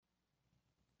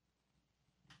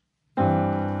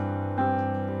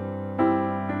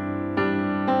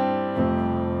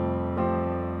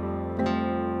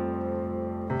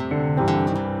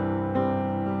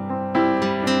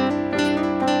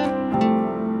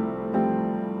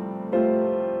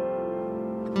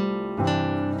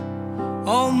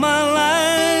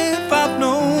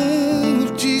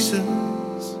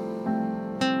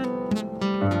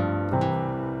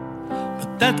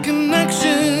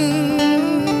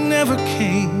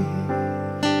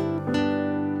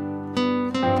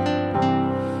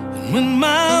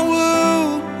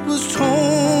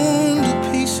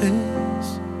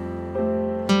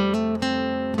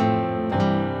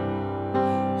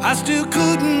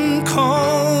even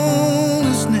call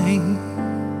his name.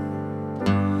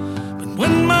 But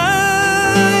when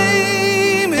my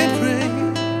Amy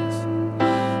prays,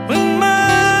 when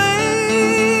my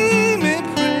Amy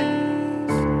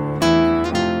prays,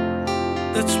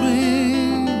 that's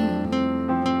when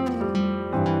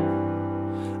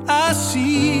I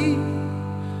see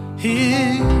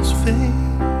his face.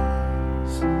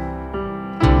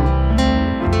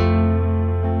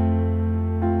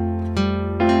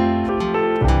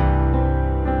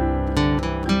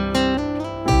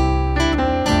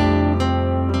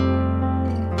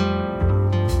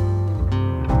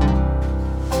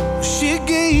 She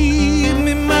gave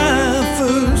me my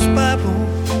first Bible.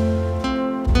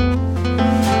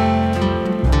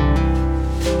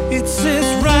 It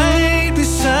sits right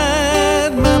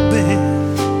beside my bed.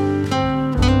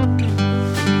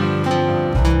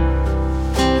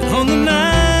 And on the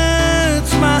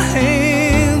nights my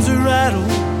hands are idle,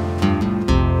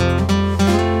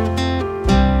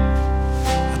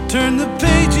 I turn the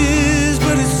pages,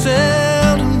 but it's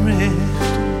seldom read.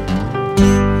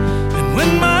 And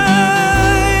when my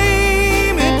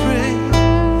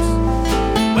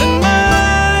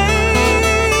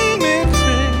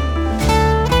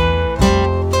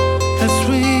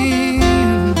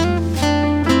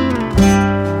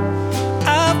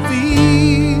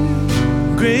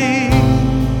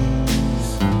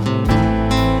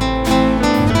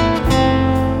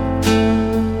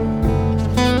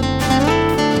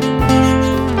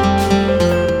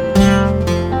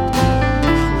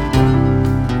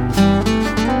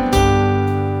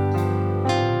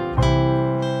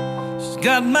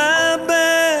got my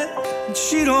back and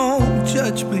she don't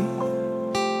judge me.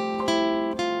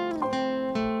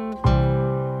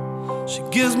 She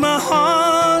gives my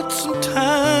heart some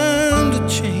time to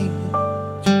change.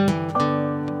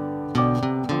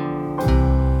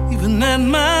 Even at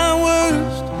my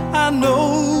worst, I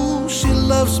know she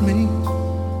loves me.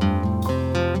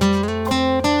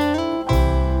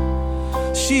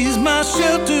 She's my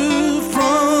shelter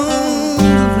from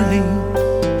the rain.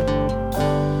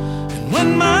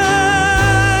 When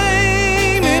my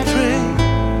Amy prays,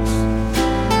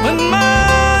 when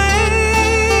my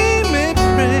Amy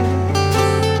prays,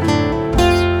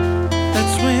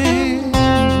 that's when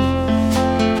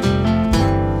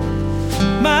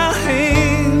my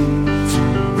hands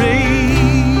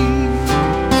raise.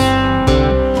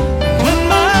 When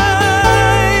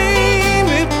my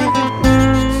Amy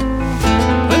prays,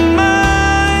 when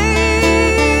my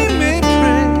Amy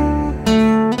prays,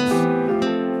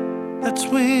 that's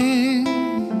when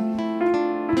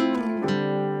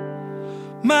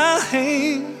my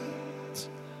hands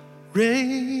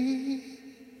raise.